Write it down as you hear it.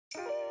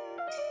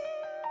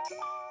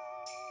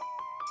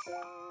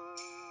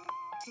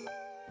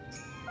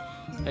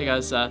Hey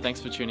guys, thanks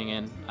for tuning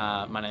in.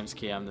 My name's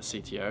Kee, I'm the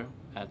CTO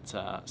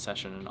at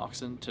Session and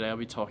Unsend. Today I'll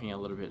be talking a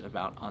little bit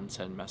about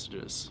unsend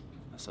messages.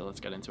 So let's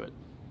get into it.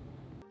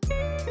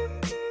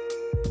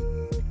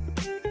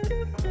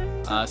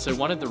 So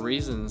one of the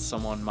reasons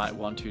someone might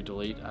want to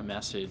delete a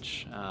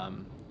message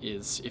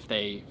is if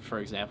they, for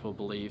example,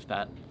 believe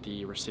that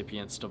the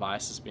recipient's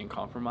device has been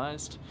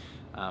compromised.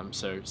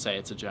 So say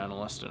it's a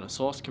journalist and a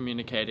source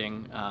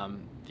communicating,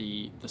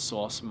 the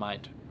source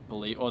might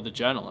believe, or the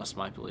journalist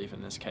might believe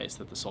in this case,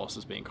 that the source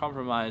is being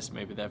compromised.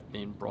 Maybe they've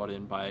been brought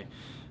in by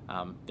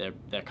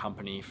their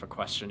company for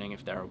questioning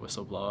if they're a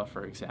whistleblower,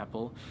 for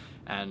example,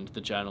 and the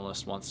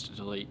journalist wants to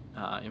delete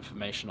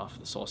information off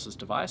the source's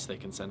device. They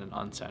can send an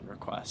unsend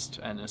request,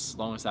 and as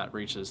long as that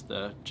reaches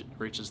the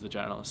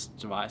journalist's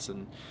device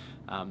and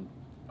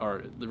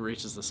or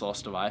reaches the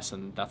source device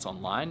and that's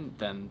online,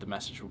 then the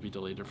message will be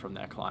deleted from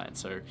their client.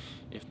 So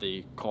if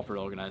the corporate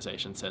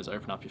organization says,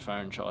 open up your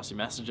phone, show us your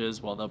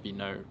messages, well, there'll be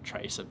no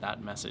trace of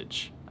that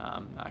message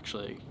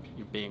actually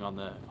being on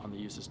the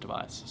user's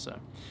device. So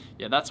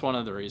yeah, that's one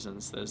of the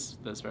reasons. There's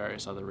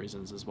various other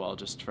reasons as well,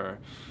 just for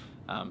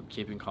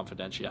keeping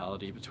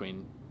confidentiality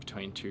between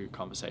two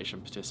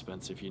conversation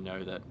participants. If you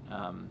know that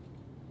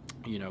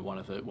one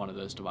of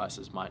those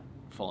devices might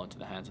fall into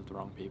the hands of the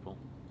wrong people.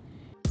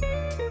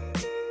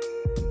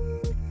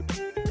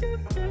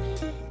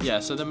 Yeah,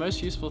 so the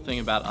most useful thing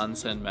about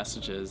unsend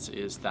messages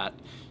is that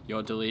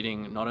you're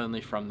deleting not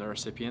only from the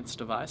recipient's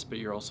device, but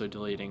you're also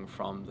deleting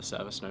from the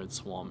service node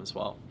swarm as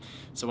well.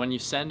 So when you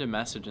send a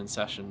message in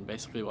session,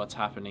 basically what's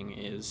happening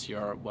is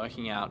you're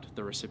working out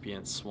the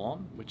recipient's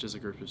swarm, which is a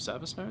group of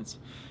service nodes.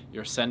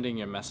 You're sending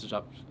your message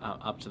up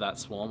to that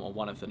swarm, or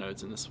one of the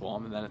nodes in the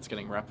swarm, and then it's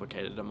getting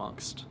replicated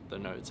amongst the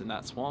nodes in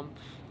that swarm.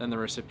 Then the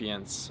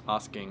recipient's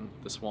asking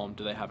the swarm,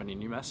 do they have any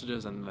new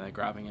messages? And they're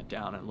grabbing it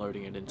down and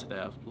loading it into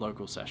their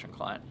local session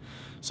client.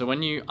 So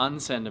when you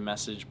unsend a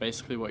message,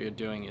 basically what you're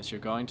doing is you're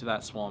going to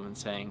that swarm and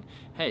saying,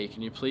 hey,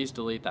 can you please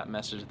delete that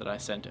message that I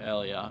sent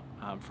earlier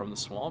from the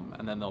swarm?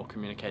 And then they'll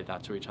communicate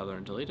that to each other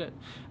and delete it.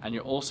 And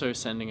you're also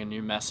sending a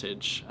new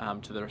message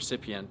to the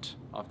recipient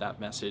of that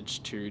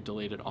message to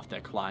delete it off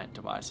their client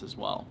device as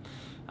well.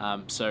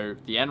 So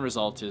the end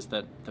result is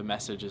that the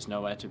message is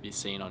nowhere to be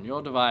seen on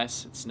your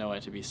device, it's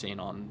nowhere to be seen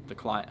on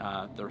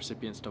the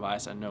recipient's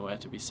device, and nowhere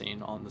to be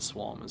seen on the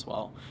swarm as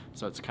well.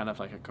 So it's kind of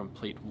like a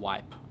complete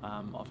wipe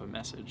of a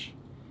message.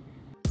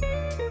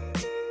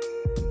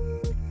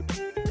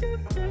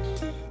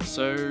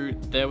 So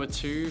there were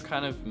two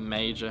kind of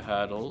major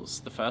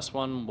hurdles. The first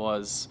one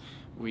was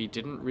we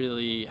didn't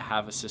really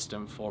have a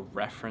system for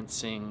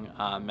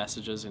referencing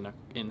messages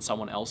in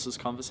someone else's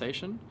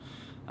conversation.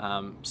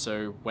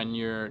 So when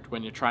you're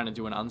trying to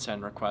do an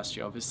unsend request,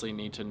 you obviously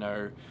need to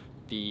know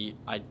the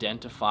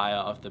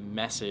identifier of the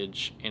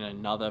message in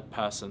another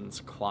person's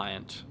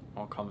client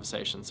or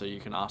conversation, so you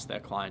can ask their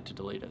client to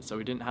delete it. So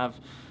we didn't have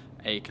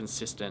a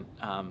consistent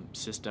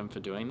system for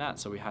doing that,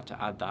 so we had to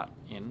add that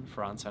in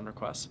for unsend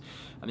requests.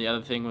 And the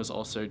other thing was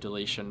also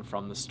deletion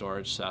from the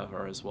storage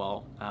server as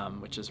well,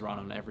 which is run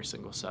on every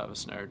single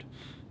service node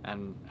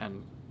and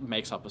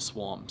makes up a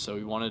swarm. So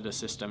we wanted a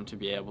system to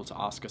be able to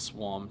ask a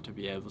swarm to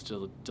be able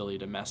to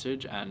delete a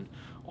message and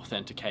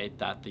authenticate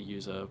that the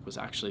user was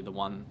actually the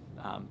one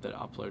that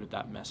uploaded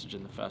that message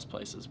in the first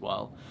place as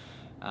well.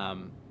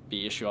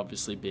 The issue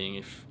obviously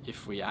being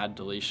if we add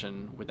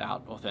deletion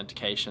without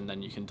authentication,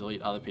 then you can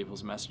delete other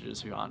people's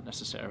messages who aren't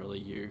necessarily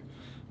you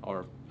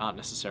or aren't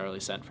necessarily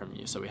sent from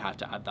you. So we had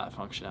to add that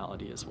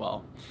functionality as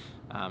well.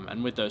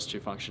 And with those two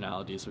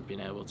functionalities, we've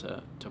been able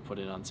to put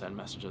in unsend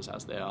messages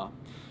as they are.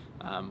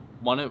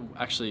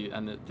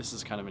 This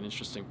is kind of an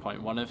interesting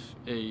point,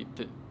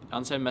 the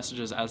unsend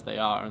messages as they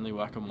are only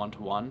work in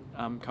one-to-one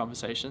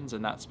conversations,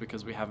 and that's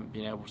because we haven't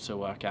been able to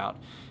work out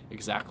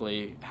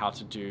exactly how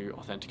to do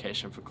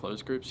authentication for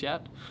closed groups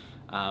yet.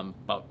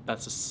 But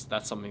that's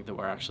something that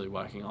we're actually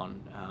working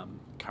on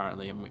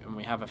currently, and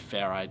we have a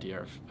fair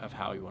idea of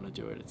how we want to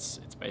do it. It's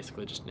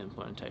basically just an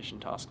implementation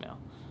task now.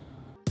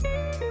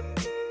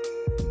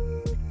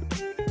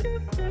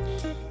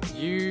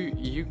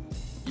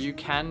 You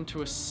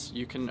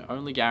can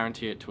only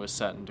guarantee it to a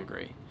certain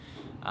degree.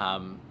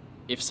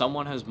 If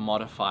someone has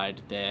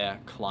modified their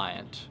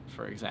client,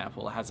 for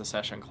example, has a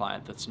session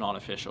client that's not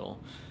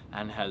official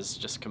and has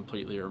just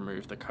completely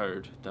removed the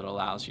code that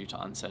allows you to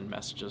unsend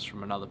messages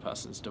from another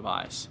person's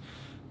device,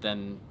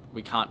 then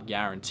we can't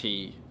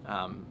guarantee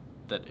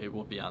that it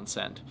will be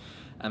unsent.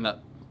 And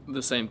that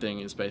the same thing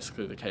is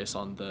basically the case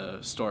on the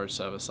storage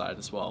server side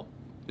as well.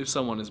 If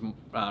someone is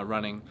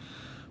running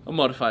a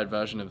modified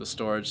version of the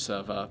storage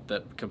server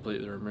that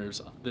completely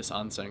removes this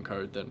unsend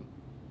code, then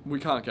we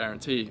can't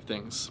guarantee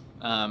things.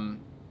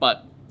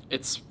 But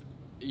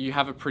you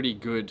have a pretty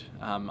good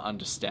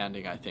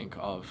understanding, I think,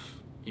 of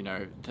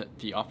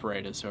the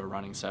operators who are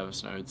running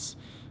service nodes,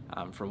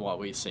 from what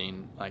we've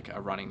seen,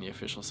 are running the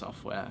official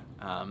software.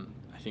 I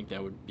think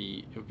it would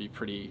be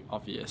pretty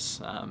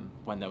obvious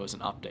when there was an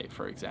update,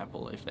 for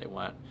example, if they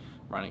weren't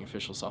running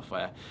official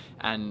software.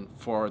 And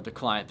for the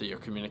client that you're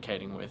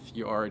communicating with,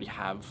 you already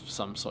have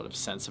some sort of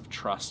sense of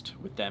trust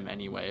with them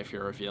anyway if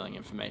you're revealing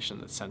information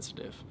that's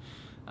sensitive.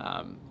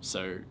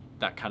 So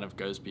that kind of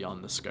goes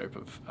beyond the scope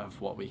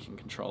of what we can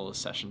control as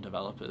session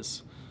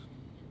developers.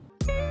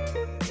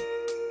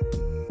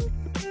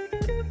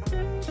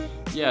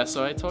 Yeah,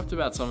 so I talked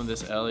about some of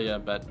this earlier,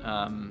 but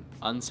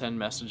unsend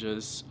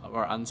messages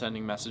or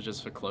unsending messages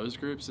for closed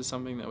groups is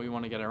something that we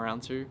want to get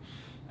around to,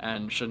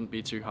 and shouldn't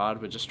be too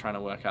hard. We're just trying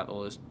to work out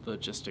the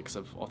logistics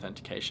of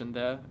authentication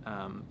there,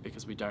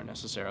 because we don't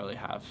necessarily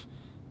have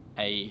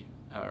a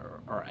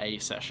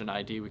session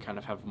ID. We kind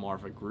of have more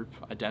of a group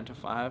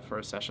identifier for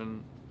a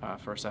session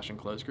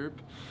closed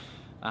group.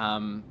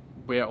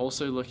 We're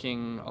also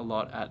looking a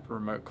lot at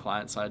remote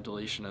client-side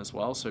deletion as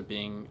well, so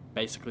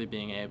basically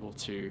being able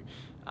to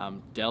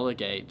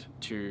delegate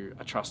to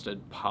a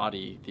trusted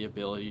party the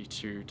ability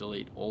to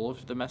delete all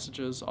of the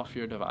messages off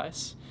your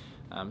device.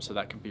 So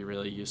that can be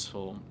really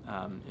useful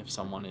if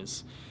someone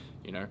is,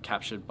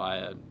 captured by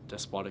a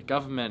despotic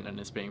government and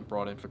is being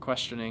brought in for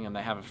questioning, and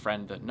they have a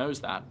friend that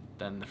knows that.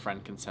 Then the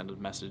friend can send a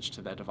message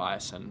to their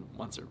device, and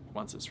once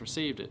it's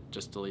received, it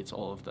just deletes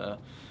all of the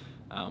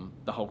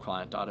whole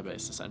client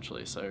database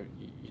essentially. So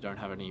you don't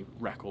have any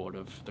record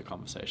of the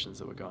conversations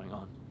that were going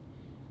on.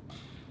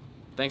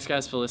 Thanks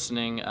guys for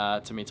listening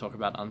to me talk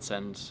about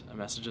unsend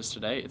messages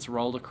today. It's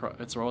rolled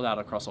out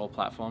across all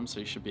platforms, so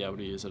you should be able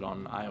to use it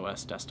on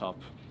iOS,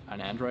 desktop,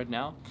 and Android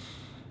now.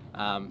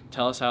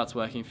 Tell us how it's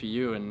working for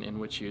you and in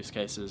which use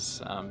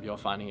cases you're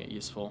finding it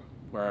useful.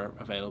 We're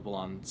available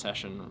on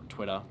Session,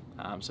 Twitter,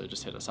 so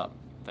just hit us up.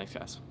 Thanks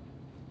guys.